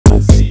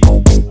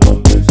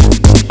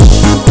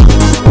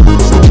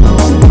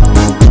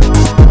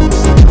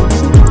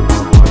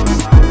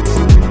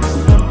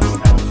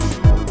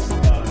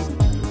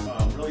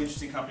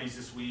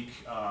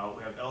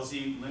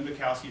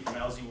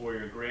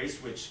Grace,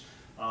 which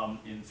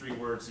in 3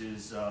 words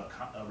is a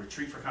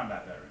retreat for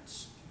combat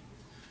veterans.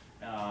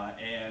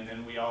 And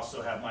then we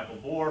also have Michael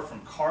Bohr from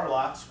Car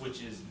Lots,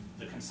 which is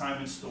the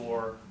consignment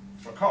store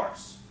for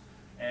cars.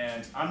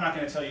 And I'm not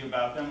going to tell you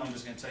about them, I'm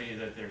just going to tell you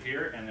that they're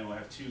here, and then we'll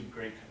have 2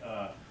 great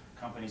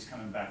companies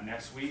coming back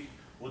next week.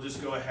 We'll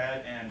just go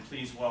ahead and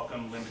please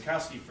welcome Lynn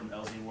Bukowski from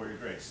LZ Warrior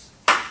Grace.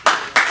 So I'm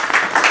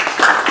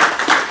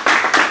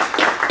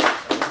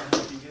going to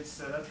help you get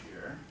set up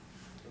here.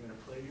 We're going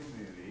to play your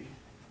movie.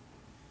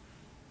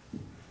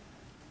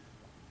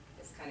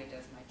 This kind of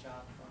does my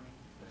job for me.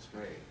 That's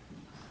great.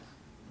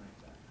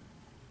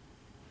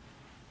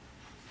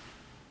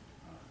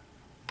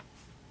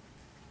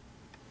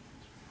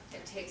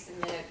 It takes a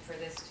minute for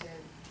this to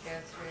go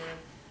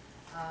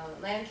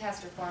through.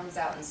 Lancaster Farms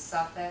out in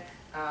Suffolk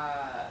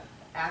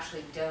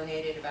actually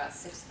donated about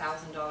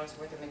 $6,000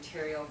 worth of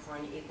material for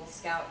an Eagle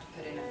Scout to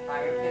put in a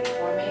fire pit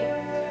for me.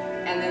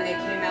 And then they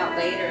came out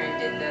later and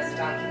did this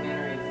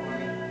documentary for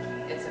me.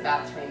 It's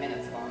about 3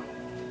 minutes long.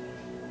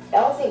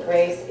 LZ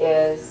Grace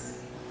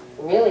is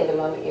really the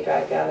moment you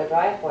drive down the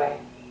driveway.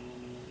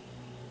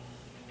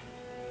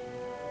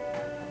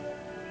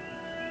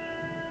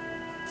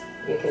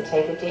 You can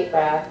take a deep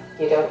breath.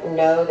 You don't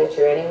know that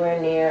you're anywhere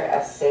near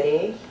a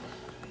city.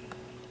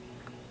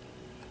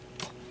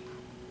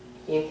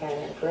 You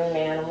can groom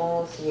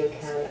animals, you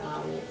can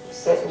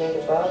sit and read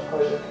a book,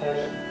 or you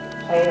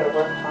can play or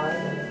work hard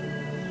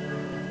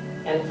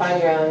and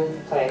find your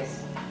own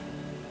place.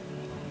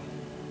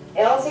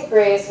 LZ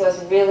Grace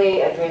was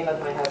really a dream of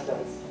my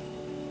husband's.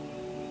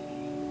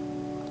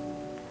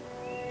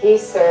 He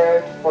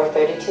served for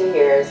 32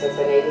 years as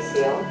a Navy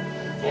SEAL,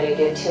 and he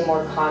did 2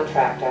 more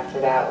contracts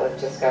after that with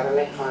just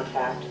government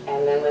contract.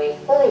 And then when he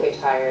fully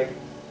retired,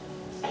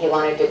 he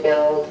wanted to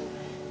build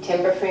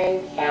timber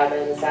frame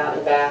cabins out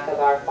in back of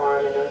our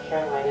farm in North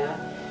Carolina,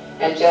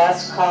 and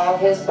just call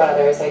his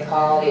brothers, they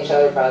called each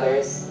other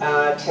brothers,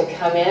 to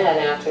come in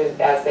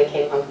as they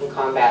came home from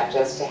combat,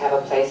 just to have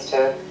a place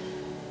to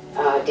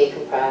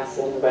decompress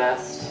and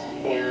rest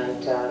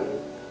and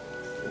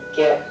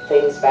get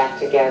things back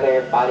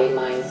together, body,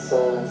 mind,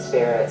 soul, and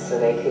spirit, so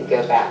they could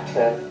go back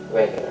to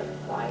regular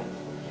life.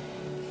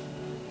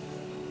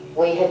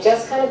 We had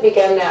just kind of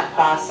begun that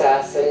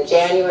process. In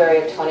January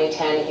of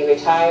 2010, he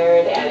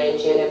retired, and in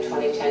June of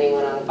 2010, he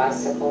went on a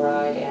bicycle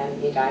ride,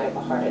 and he died of a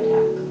heart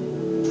attack.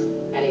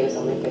 And he was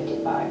only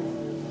 55.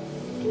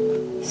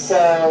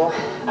 So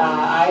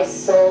I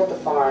sold the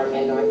farm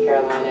in North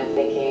Carolina,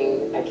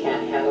 thinking I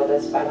can't handle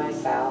this by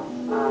myself,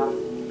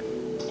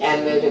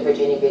 and moved to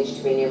Virginia Beach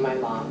to be near my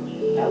mom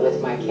with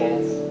my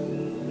kids.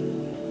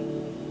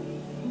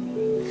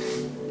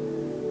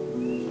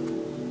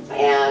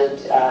 And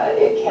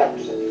it kept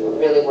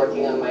really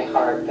working on my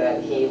heart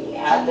that he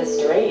had this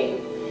dream.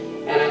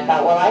 And I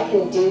thought, well, I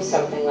can do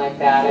something like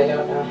that. I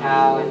don't know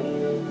how.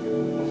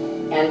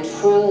 And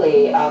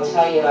truly, I'll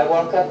tell you, I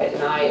woke up at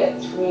night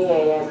at 3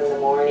 a.m. in the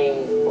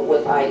morning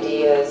with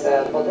ideas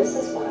of, well, this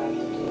is what I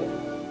can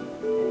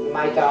do.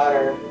 My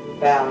daughter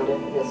found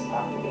this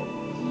property,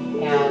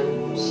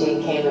 and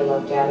she came and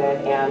looked at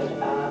it, and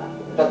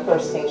the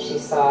first thing she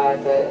saw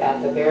at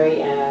the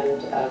very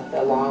end of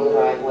the long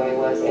driveway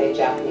was a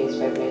Japanese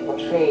red maple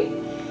tree,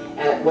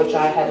 which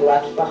I had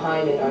left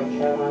behind in North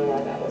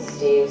Carolina. That was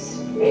Steve's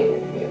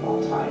favorite tree of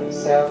all time.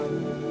 So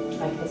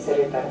I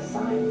considered that a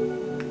sign.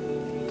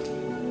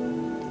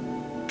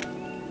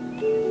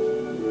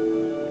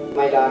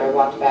 My daughter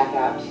walked back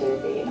out to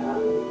the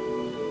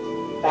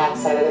back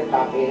side of the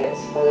property that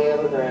was fully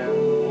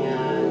overgrown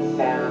and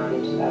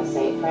found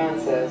St.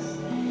 Francis.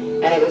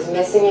 And it was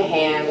missing a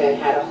hand and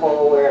had a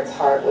hole where its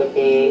heart would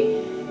be.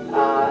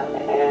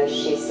 And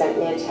she sent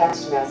me a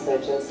text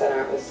message and said,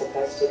 aren't we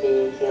supposed to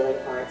be healing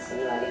hearts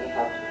and lending a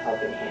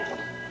helping hand?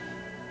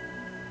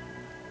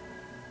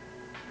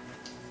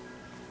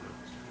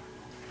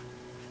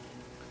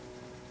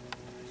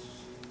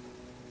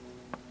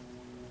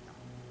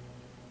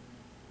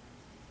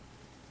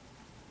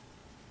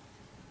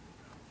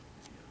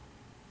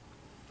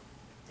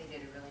 They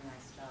did a really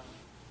nice job.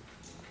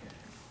 Okay.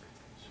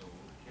 So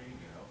here you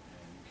go,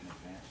 and you can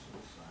advance to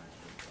the side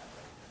like that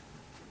right there.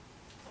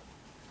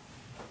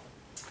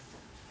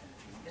 And if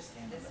you want to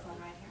stand This up, one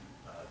right here?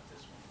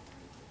 this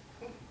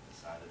one, the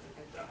side of the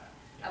Okay. dial.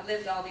 I've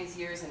lived all these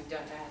years and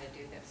don't know how to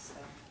do this,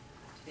 so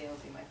today will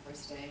be my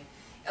first day.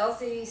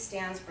 LZ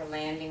stands for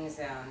Landing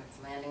Zone.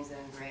 It's Landing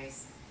Zone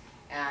Grace.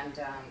 And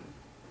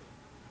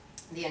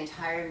the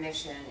entire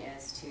mission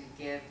is to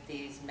give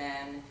these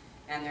men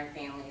and their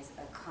families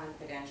a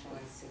confidential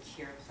and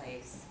secure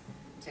place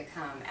to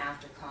come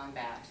after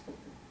combat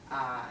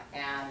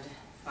and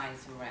find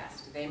some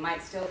rest. They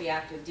might still be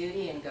active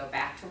duty and go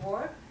back to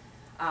war,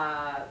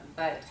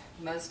 but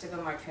most of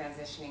them are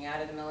transitioning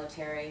out of the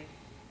military,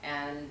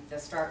 and the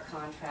stark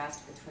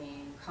contrast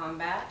between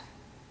combat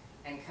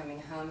and coming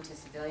home to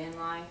civilian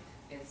life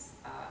is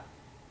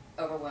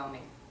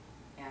overwhelming,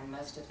 and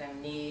most of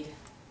them need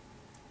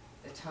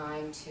the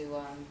time to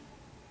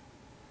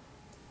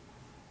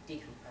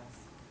decompress.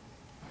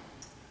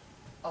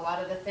 A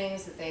lot of the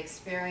things that they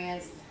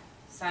experience,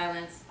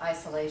 silence,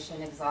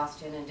 isolation,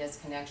 exhaustion, and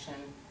disconnection.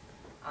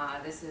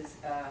 This is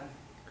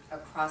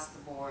across the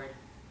board.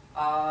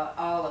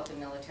 All of the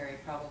military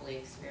probably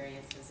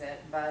experiences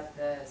it, but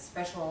the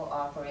Special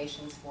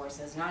Operations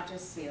Forces, not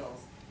just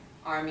SEALs,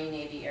 Army,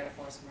 Navy, Air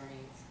Force,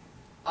 Marines,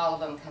 all of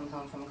them come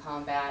home from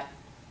combat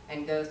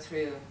and go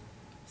through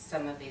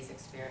some of these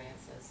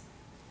experiences.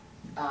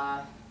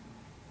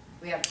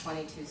 We have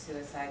 22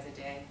 suicides a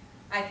day.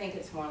 I think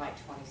it's more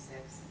like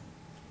 26.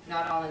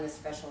 Not all in the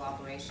Special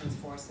Operations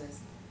Forces,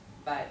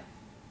 but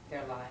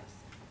their lives.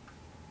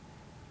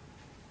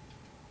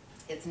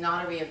 It's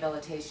not a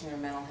rehabilitation or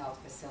mental health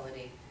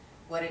facility.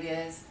 What it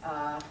is,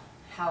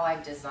 how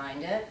I've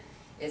designed it,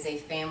 is a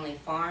family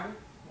farm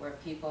where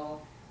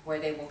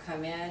they will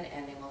come in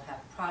and they will have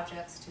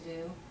projects to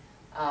do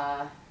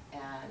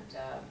and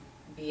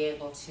be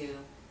able to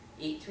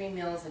eat 3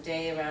 meals a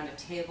day around a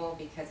table,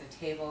 because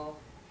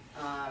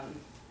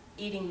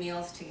eating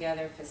meals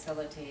together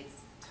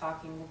facilitates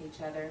talking with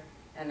each other,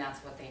 and that's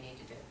what they need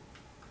to do.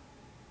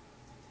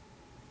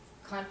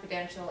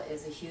 Confidential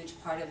is a huge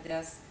part of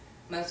this.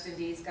 Most of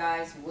these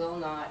guys will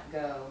not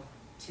go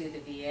to the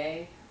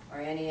VA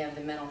or any of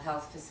the mental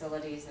health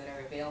facilities that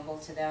are available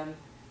to them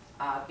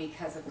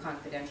because of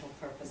confidential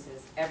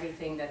purposes.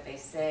 Everything that they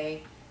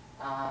say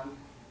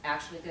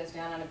actually goes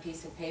down on a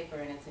piece of paper,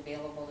 and it's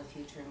available to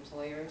future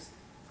employers,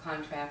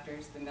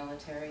 contractors, the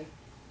military,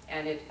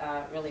 and it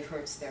really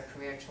hurts their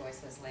career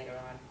choices later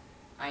on.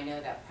 I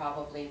know that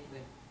probably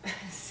would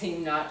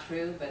seem not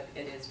true, but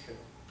it is true.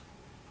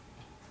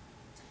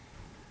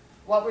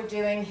 What we're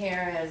doing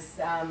here is,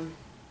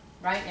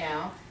 right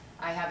now,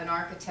 I have an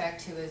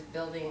architect who is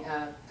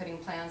putting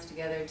plans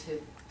together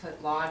to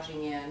put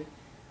lodging in.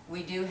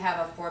 We do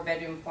have a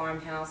 4-bedroom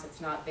farmhouse. It's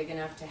not big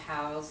enough to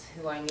house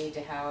who I need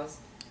to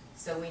house,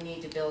 so we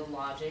need to build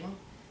lodging.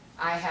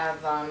 I have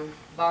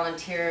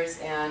volunteers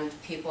and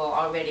people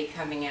already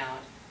coming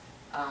out.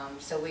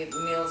 So we have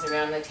meals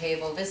around the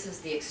table. This is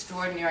the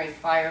extraordinary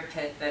fire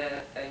pit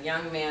that a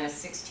young man, a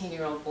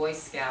 16-year-old Boy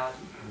Scout,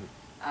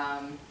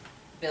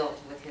 built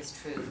with his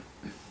troop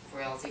for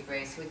Elsie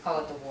Grace. We call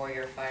it the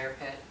Warrior Fire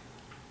Pit.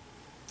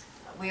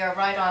 We are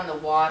right on the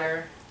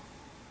water,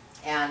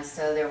 and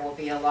so there will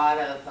be a lot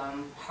of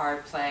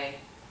hard play,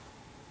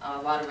 a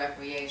lot of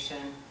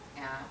recreation,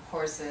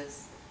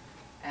 horses,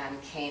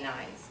 and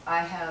canines. I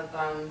have,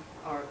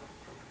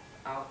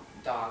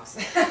 dogs.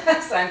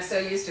 So I'm so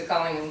used to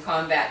calling them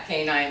combat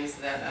canines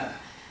that,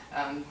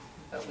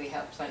 but we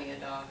have plenty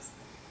of dogs.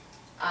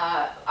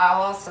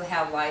 I'll also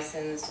have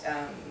licensed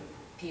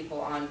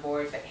people on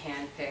board, but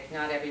handpicked.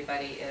 Not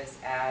everybody is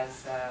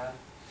as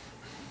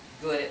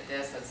good at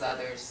this as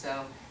others,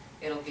 so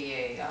it'll be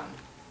a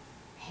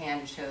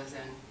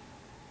hand-chosen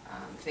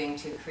thing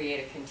to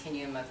create a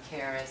continuum of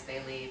care as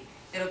they leave.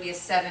 It'll be a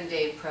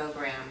 7-day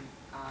program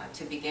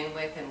to begin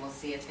with, and we'll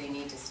see if they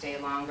need to stay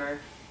longer.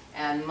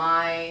 And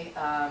my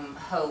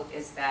hope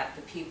is that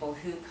the people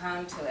who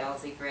come to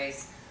Elsie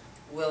Grace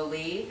will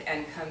leave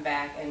and come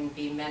back and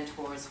be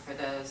mentors for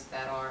those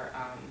that are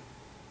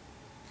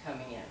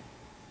coming in.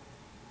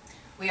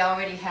 We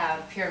already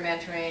have peer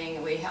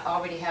mentoring. We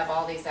already have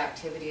all these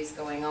activities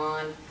going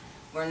on.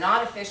 We're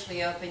not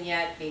officially open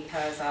yet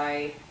because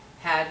I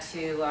had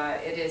to,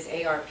 it is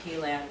ARP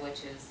land,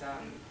 which is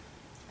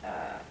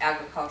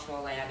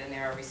agricultural land, and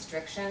there are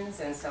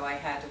restrictions, and so I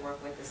had to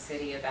work with the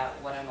city about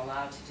what I'm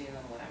allowed to do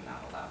and what I'm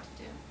not allowed to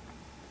do.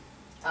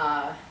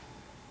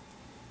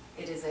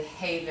 It is a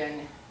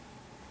haven.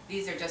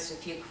 These are just a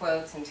few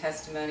quotes and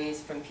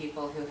testimonies from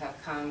people who have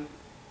come,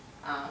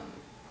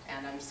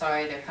 and I'm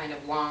sorry they're kind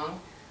of long,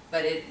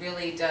 but it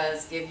really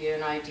does give you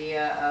an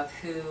idea of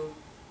who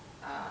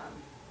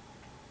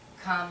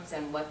comes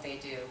and what they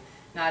do.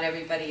 Not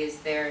everybody is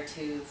there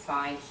to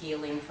find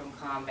healing from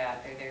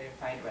combat. They're there to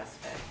find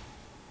respite.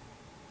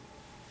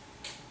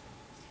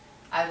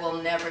 I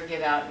will never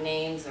give out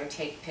names or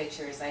take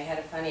pictures. I had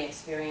a funny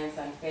experience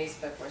on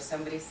Facebook where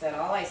somebody said,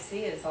 all I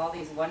see is all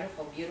these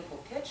wonderful, beautiful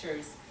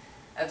pictures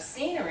of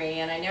scenery,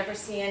 and I never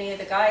see any of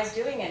the guys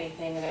doing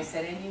anything. And I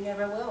said, and you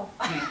never will.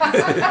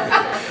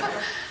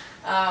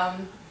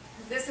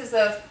 This is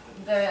the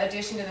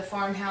addition to the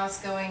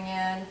farmhouse going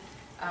in.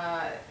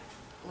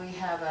 We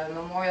have a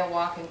memorial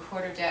walk and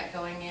quarterdeck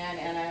going in,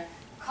 and a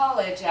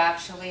college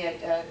actually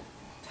at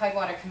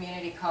Tidewater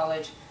Community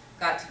College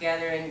got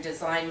together and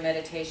designed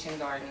meditation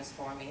gardens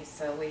for me.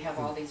 So we have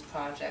all these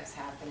projects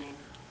happening.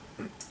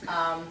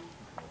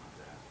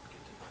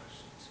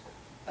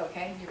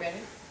 Okay, you ready?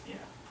 Yeah.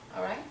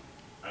 All right.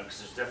 Because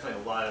there's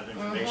definitely a lot of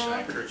information.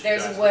 I encourage you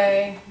There's guys. a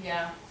way,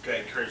 yeah. Okay,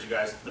 I encourage you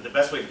guys. But the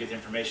best way to get the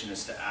information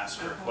is to ask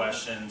her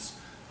questions.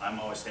 I'm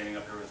always standing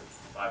up here with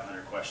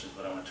 500 questions,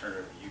 but I want to turn it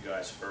over to you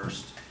guys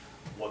first.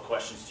 What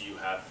questions do you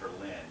have for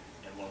Lynn?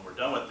 And when we're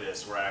done with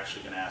this, we're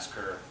actually going to ask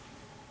her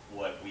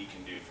what we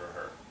can do for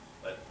her.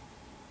 But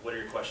what are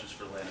your questions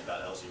for Lynn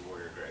about Elsie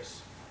Warrior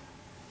Grace?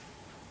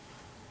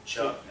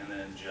 Chuck and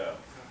then Joe.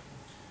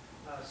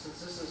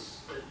 Since this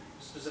is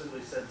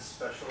specifically said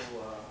Special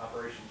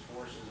Operations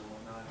Forces and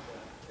whatnot,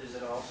 is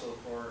it also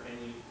for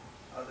any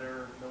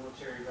other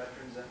military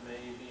veterans that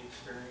may be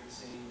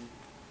experiencing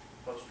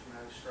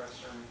post-traumatic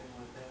stress or anything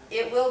like that?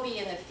 It will be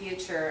in the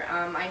future.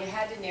 I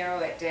had to narrow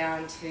it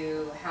down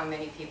to how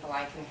many people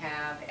I can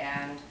have,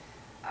 and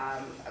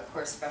of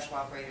course special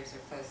operators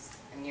are close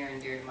and near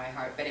and dear to my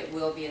heart, but it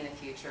will be in the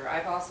future.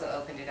 I've also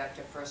opened it up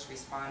to first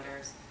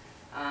responders.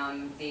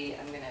 I'm going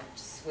to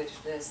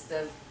switch this.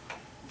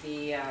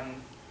 The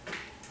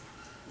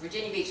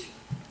Virginia Beach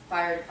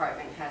Fire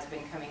Department has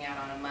been coming out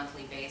on a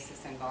monthly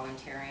basis and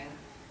volunteering.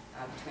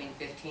 Between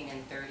 15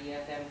 and 30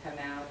 of them come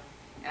out.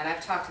 And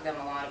I've talked to them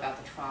a lot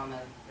about the trauma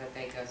that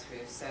they go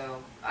through.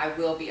 So I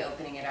will be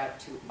opening it up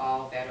to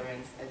all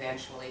veterans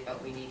eventually,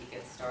 but we need to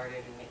get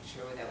started and make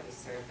sure that we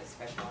serve the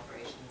special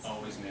operations.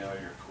 Always nail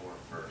your core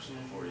first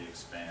before you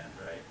expand,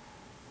 right?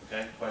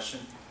 Okay,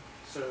 question?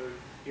 So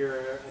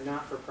you're a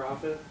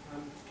not-for-profit,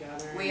 I'm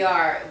gathering? We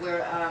are.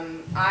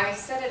 I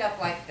set it up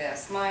like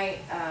this.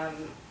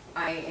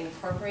 I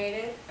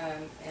incorporated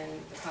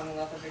in the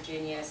Commonwealth of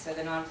Virginia, so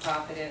the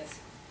nonprofit is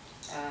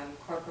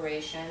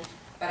corporation.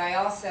 But I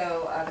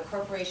also, the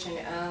corporation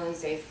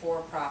owns a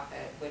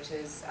for-profit, which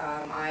is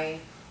I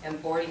am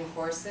boarding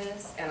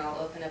horses, and I'll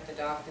open up the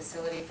dog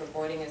facility for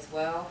boarding as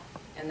well.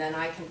 And then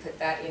I can put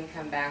that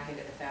income back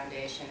into the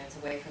foundation. It's a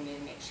way for me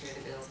to make sure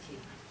the bills keep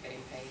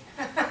getting paid.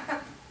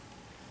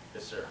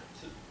 Yes, sir.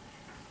 So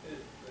it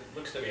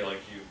looks to me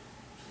like you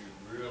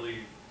really,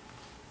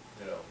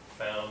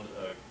 found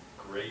a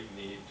great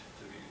need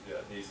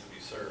that needs to be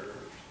served.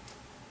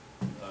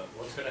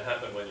 What's going to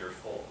happen when you're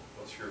full?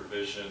 What's your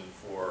vision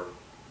for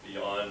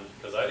beyond?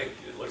 Because I think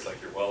it looks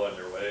like you're well on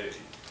your way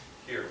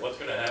here. What's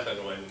going to happen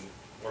when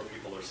more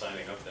people are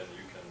signing up than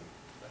you can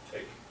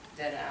take?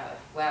 Then,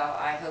 well,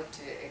 I hope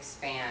to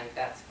expand.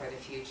 That's for the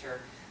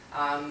future.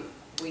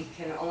 We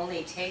can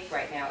only take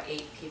right now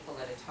 8 people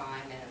at a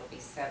time, and it'll be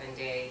 7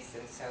 days.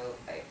 And so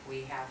if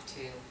we have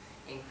to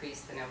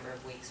increase the number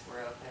of weeks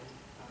we're open,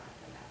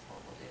 then that's what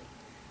we'll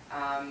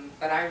do.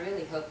 But I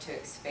really hope to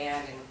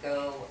expand and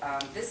go.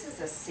 This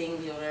is a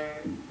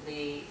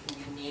singularly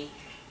unique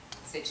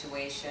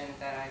situation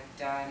that I've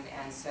done,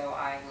 and so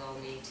I will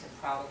need to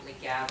probably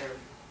gather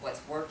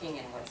what's working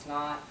and what's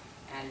not,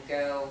 and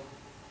go.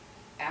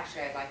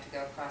 Actually, I'd like to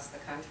go across the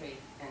country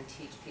and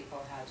teach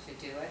people how to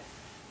do it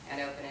and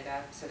open it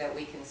up so that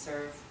we can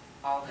serve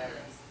all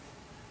veterans.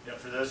 Yeah,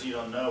 for those of you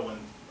who don't know, when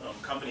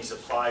companies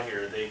apply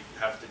here, they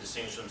have to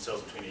distinguish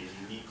themselves between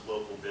a unique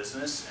local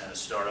business and a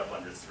startup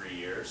under 3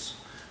 years,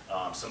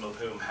 some of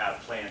whom have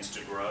plans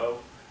to grow,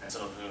 and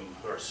some of whom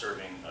who are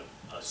serving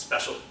a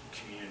special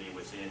community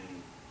within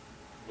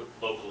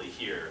locally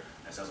here.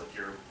 And it sounds like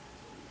you're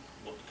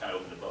kind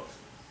of open to both.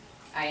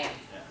 I am.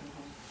 Yeah.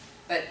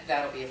 But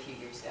that'll be a few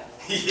years down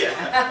the line.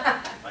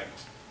 Yeah. Like,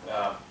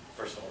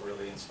 First of all,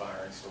 really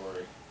inspiring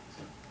story. It's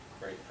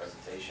a great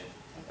presentation.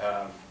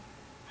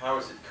 How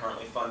is it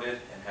currently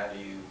funded, and how do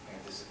you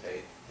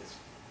anticipate this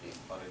being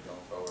funded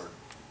going forward?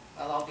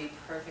 Well, I'll be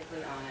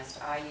perfectly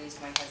honest. I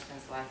used my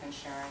husband's life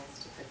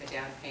insurance to put the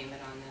down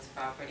payment on this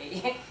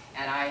property,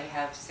 and I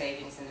have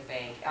savings in the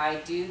bank. I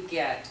do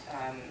get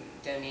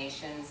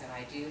donations, and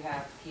I do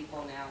have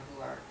people now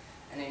who are,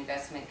 an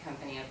investment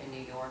company up in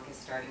New York is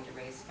starting to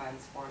raise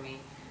funds for me,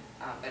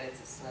 but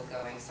it's a slow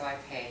going, so I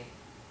pay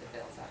the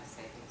bills out of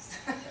savings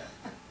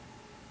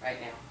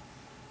right now.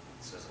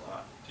 it says a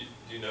lot. Do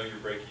you know your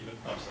break even?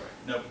 I'm sorry.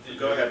 No, Do you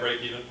go know ahead. your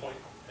break even point?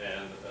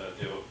 And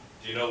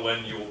do you know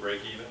when you will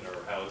break even,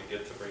 or how to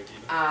get to break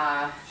even?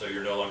 So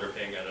you're no longer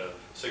paying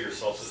so you're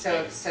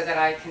self-sustaining? So that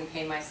I can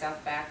pay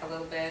myself back a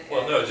little bit.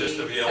 Well, and no, just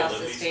to be able to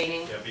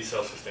self-sustaining. be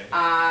self-sustaining.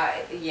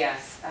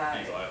 Yes.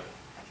 Be viable.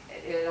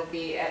 It'll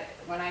be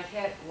when I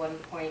hit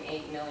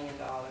 $1.8 million,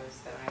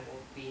 then I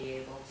will be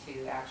able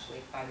to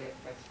actually fund it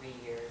for 3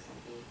 years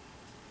and be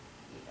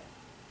even.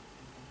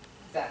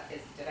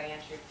 Did I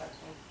answer your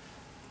question?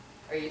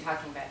 Or are you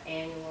talking about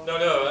annual?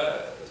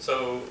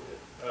 No.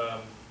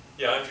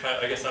 Yeah,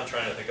 I guess I'm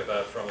trying to think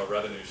about from a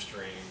revenue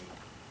stream.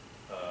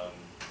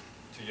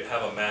 Do you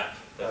have a map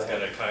that's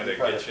going to kind of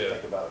get you?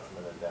 Think about it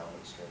from an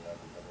endowment stream rather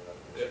than a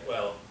revenue stream.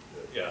 Well,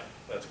 yeah,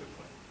 that's a good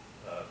point.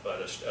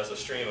 But as a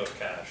stream of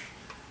cash,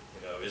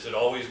 is it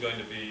always going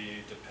to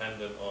be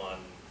dependent on?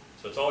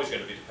 So it's always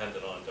going to be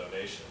dependent on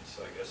donations,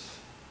 I guess.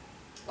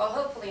 Well,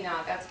 hopefully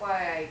not. That's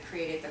why I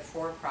created the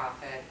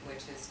for-profit,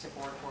 which is to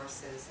board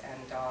horses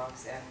and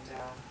dogs, and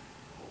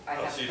I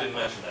have. So you didn't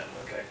mention that.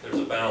 Okay. There's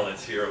a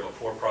balance here of a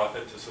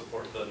for-profit to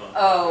support the nonprofit.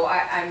 Oh,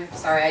 I'm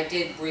sorry. I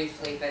did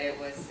briefly, but it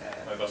was.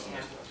 I must have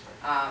missed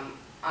that.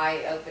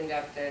 I opened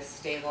up the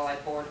stable. I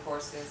board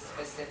horses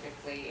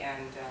specifically,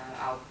 and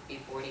I'll be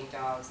boarding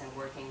dogs and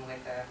working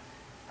with a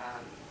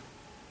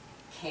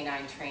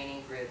canine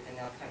training group, and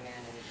they'll come in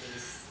and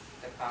lease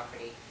the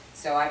property.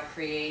 So I've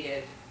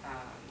created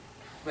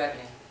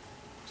revenue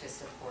to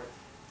support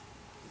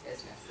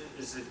business.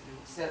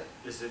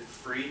 Is it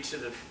free to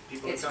the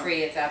people who It's come?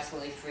 free. It's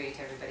absolutely free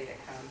to everybody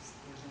that comes.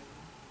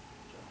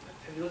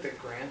 Have you looked at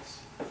grants?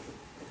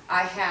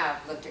 I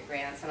have looked at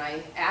grants, and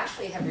I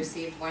actually have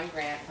received one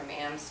grant from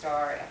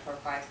Amstar for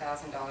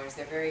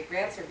 $5,000.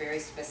 Grants are very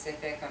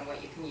specific on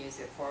what you can use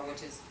it for,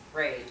 which is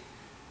great.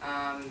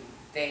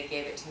 They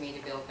gave it to me to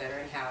build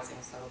veteran housing,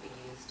 so it'll be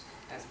used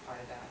as part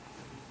of that.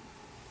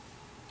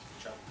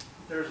 Chuck?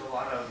 There's a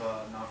lot of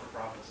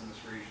not-for-profits in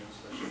this region,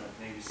 especially like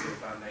Navy SEAL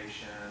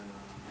Foundation,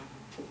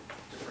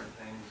 different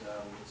things.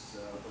 It's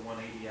the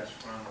 180S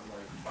front of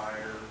like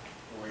Fire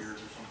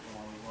Warriors or something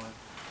along those lines.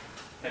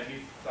 Have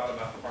you thought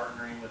about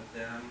partnering with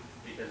them?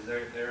 Because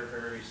they're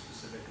very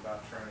specific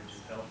about trying to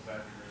help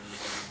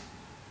veterans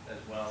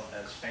as well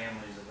as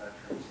families of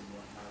veterans and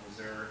whatnot. Is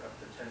there a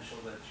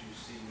potential that you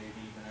see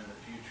maybe even in the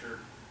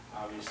future?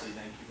 Obviously,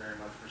 thank you very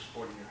much for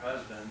supporting your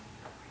husband.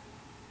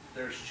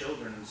 There's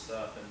children and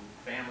stuff and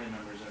family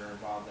members that are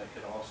involved that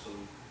could also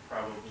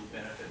probably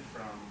benefit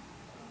from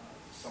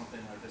something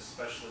like this,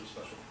 especially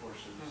special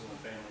forces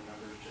family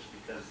members, just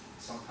because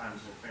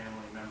sometimes their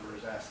family member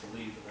is asked to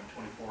leave within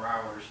 24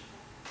 hours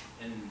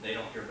and they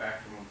don't hear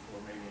back from them for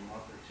maybe a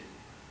month or two.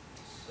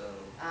 So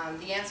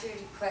The answer to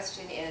your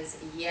question is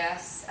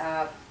yes.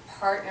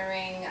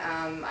 Partnering,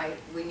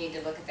 we need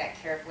to look at that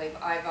carefully.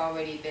 I've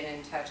already been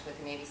in touch with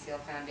the Navy SEAL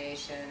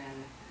Foundation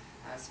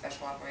and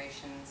Special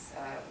Operations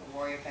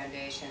Warrior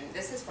Foundation.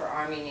 This is for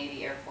Army,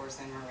 Navy, Air Force,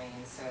 and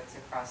Marines, so it's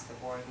across the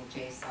board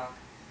in JSOC.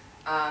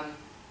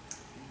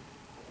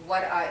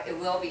 It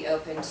will be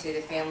open to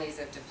the families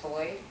of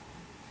deployed,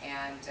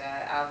 and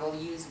I will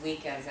use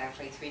weekends,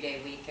 actually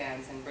 3-day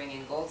weekends, and bring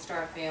in Gold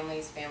Star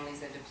families,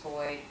 families of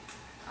deployed,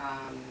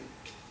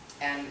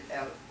 and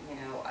you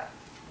know,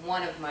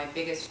 one of my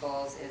biggest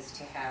goals is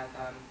to have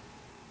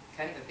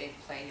kind of a big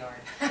play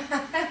yard,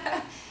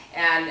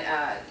 and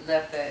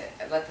let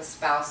the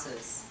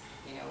spouses,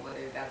 you know,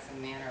 whether that's a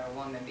man or a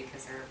woman,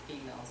 because there are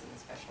females in the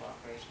special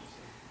operations,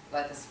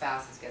 let the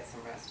spouses get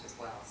some rest as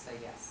well. So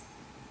yes.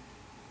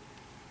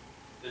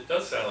 It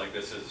does sound like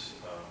this is,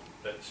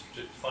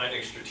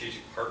 finding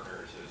strategic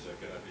partners is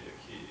going to be a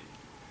key.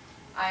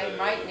 I'm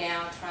right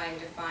now trying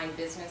to find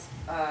business.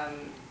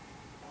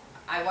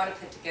 I want to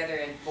put together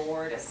a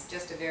board,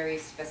 just a very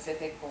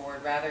specific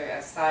board, rather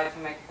aside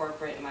from my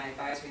corporate and my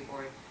advisory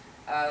board,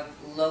 of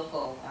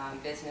local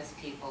business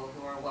people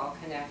who are well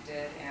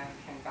connected and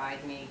can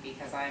guide me,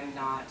 because I'm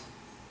not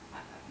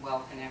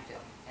well connected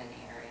in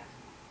the area.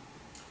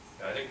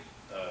 I think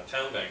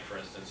Town Bank, for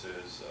instance,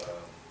 is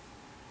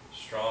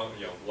strong,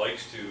 you know,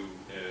 likes to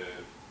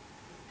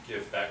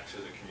give back to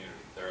the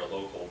community.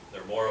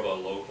 They're more of a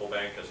local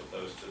bank as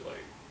opposed to,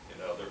 like, you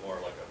know, they're more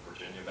like a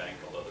Virginia bank,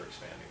 although they're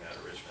expanding that to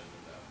Richmond.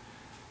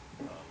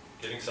 And,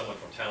 getting someone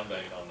from Town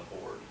Bank on the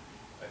board,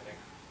 I think,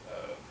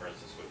 for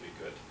instance, would be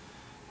good.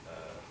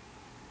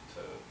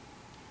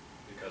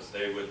 Because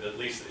they would, at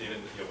least, even,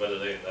 you know, whether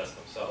they invest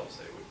themselves,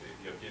 they would be,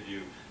 you know, give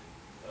you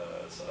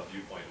a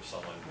viewpoint of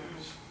someone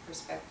who's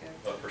perspective,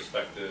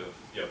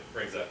 you know,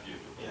 brings that view to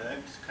the board. Yeah, that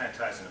kind of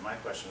ties into my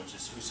question, which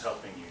is who's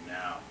helping you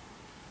now?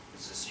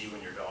 Is this you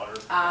and your daughter?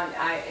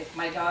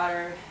 My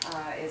daughter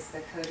is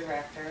the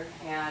co-director,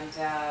 and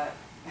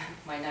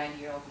my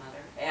 90-year-old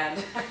mother,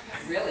 and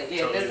really,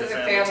 yeah, Totally this is a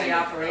family family team.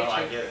 operation. Oh,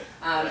 I get it.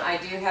 I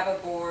do have a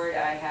board.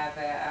 I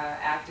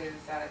have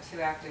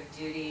two active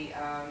duty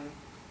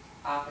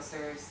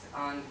officers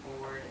on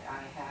board.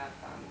 I have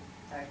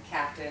a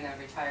captain, a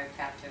retired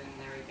captain,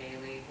 Larry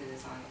Bailey, who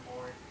is on the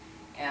board,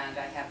 and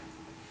I have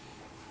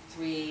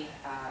 3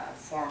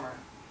 former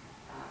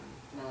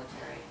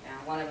military. Now,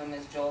 one of them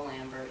is Joel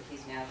Lambert.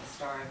 He's now the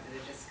star of the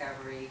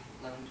Discovery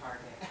Lone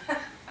Target.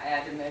 I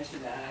had to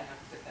mention that. I have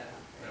to put that up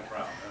there. No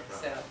problem, no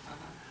problem. So,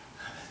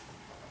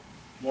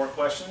 More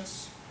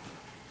questions?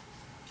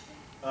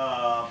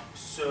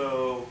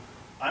 So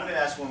I'm going to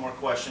ask one more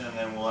question, and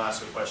then we'll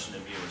ask a question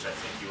of you, which I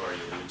think you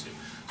already alluded to.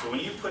 So when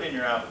you put in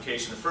your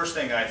application, the first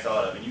thing I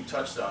thought of, and you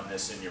touched on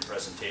this in your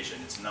presentation,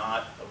 it's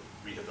not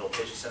a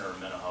rehabilitation center or a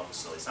mental health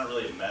facility. It's not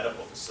really a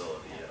medical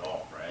facility at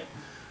all, right?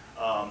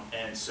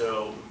 And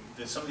so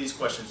some of these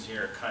questions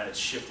here kind of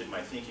shifted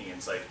my thinking.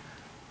 It's like,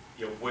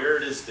 you know, where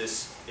does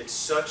this, it's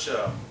such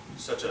a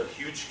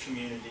huge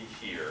community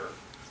here,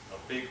 a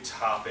big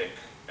topic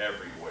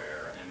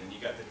everywhere, and then you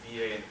got the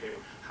VA and the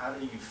paper. How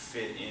do you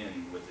fit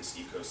in with this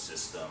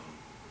ecosystem?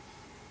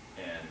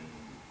 And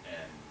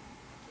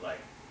like,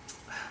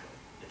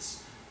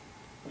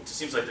 it just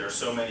seems like there are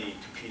so many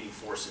competing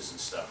forces and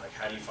stuff. Like,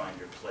 how do you find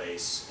your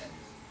place and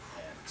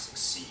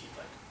succeed?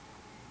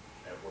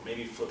 Like, or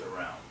maybe flip it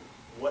around.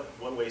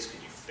 What ways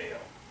could you fail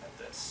at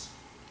this?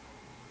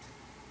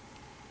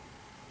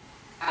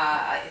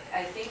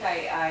 I think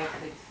I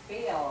could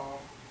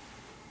fail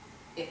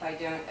if I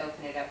don't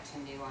open it up to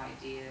new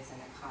ideas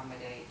and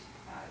accommodate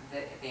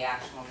the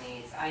actual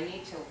needs. I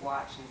need to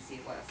watch and see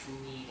what's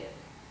needed.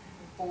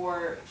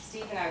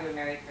 Steve and I were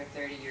married for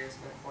 30 years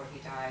before he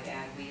died,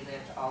 and we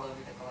lived all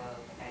over the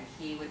globe. And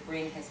he would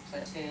bring his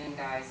platoon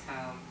guys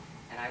home,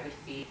 and I would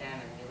feed them,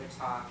 and they would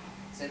talk.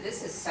 So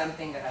this is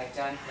something that I've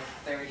done for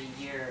 30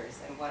 years,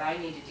 and what I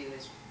need to do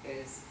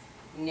is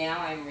now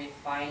I'm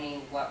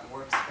refining what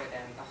works for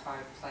them, the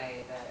hard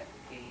play,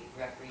 the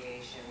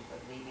recreation, the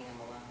leaving them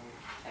alone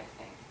type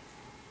thing.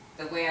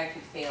 The way I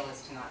could fail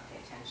is to not pay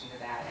attention to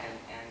that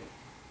and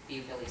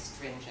be really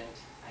stringent,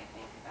 I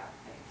think, about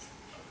things.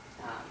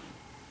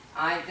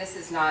 This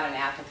is not an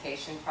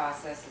application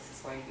process, this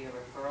is going to be a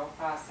referral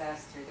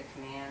process through the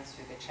commands,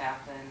 through the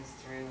chaplains,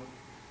 through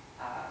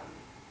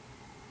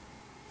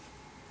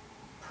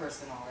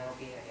personal, it'll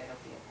be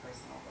a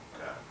personal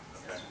referral.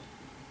 Okay. system.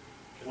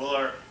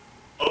 Well,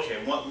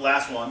 one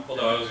last one. Well,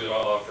 no, I was going to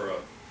offer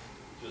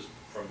just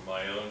from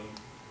my own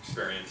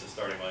experience in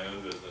starting my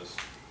own business,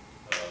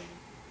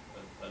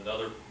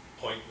 another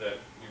point that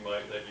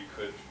you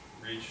could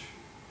reach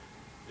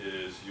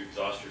is you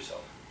exhaust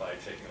yourself by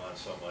taking on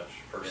so much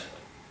personally.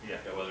 Yeah.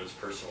 You know, whether it's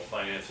personal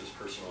finances,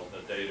 personal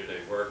the day-to-day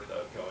work,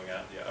 going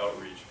out, the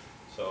outreach.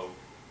 So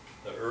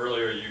the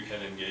earlier you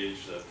can engage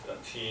a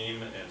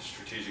team and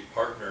strategic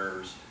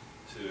partners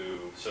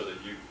so that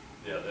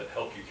that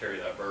help you carry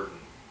that burden.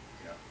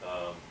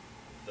 Yeah.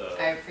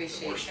 I appreciate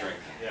the more that. strength.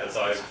 Yeah. Because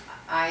I've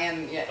I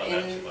am, done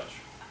that too much.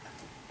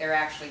 they're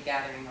actually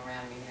gathering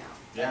around me now.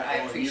 Yeah, And I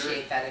well,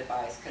 appreciate that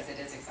advice, because it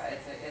is exciting,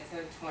 it's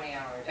a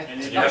 20-hour day.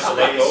 And You have to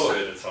let go of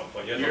it at some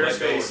point. You have to Your let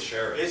go and space,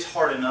 share it. it's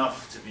hard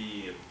enough to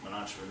be an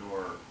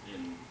entrepreneur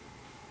in,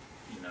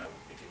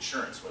 like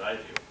insurance, what I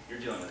do. You're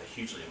dealing with a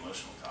hugely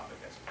emotional topic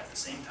at the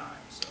same time.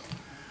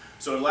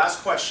 So the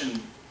last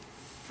question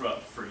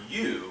for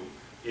you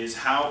is,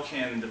 how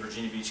can the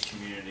Virginia Beach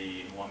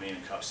community and OneMain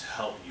and Cups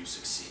help you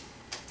succeed?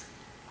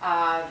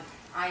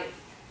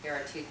 There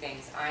are two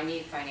things. I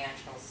need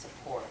financial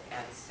support,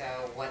 and so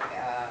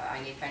I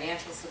need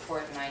financial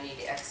support, and I need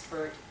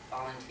expert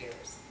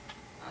volunteers.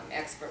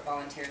 Expert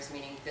volunteers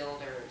meaning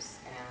builders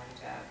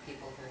and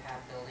people who have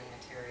building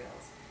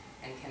materials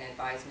and can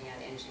advise me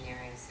on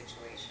engineering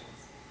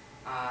situations.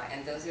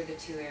 And those are the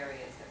two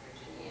areas that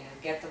Virginia,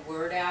 get the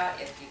word out.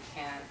 If you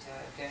can't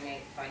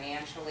donate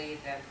financially,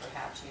 then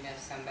perhaps you know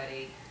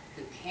somebody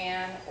who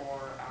can, or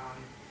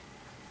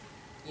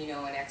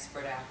an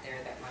expert out there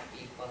that might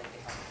be willing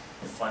to help.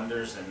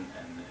 Funders and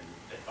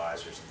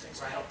advisors and things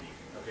to Right. help you.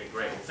 Okay,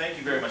 great. Well, thank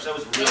you very much. That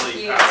was Thank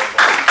really you.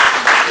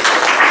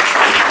 powerful.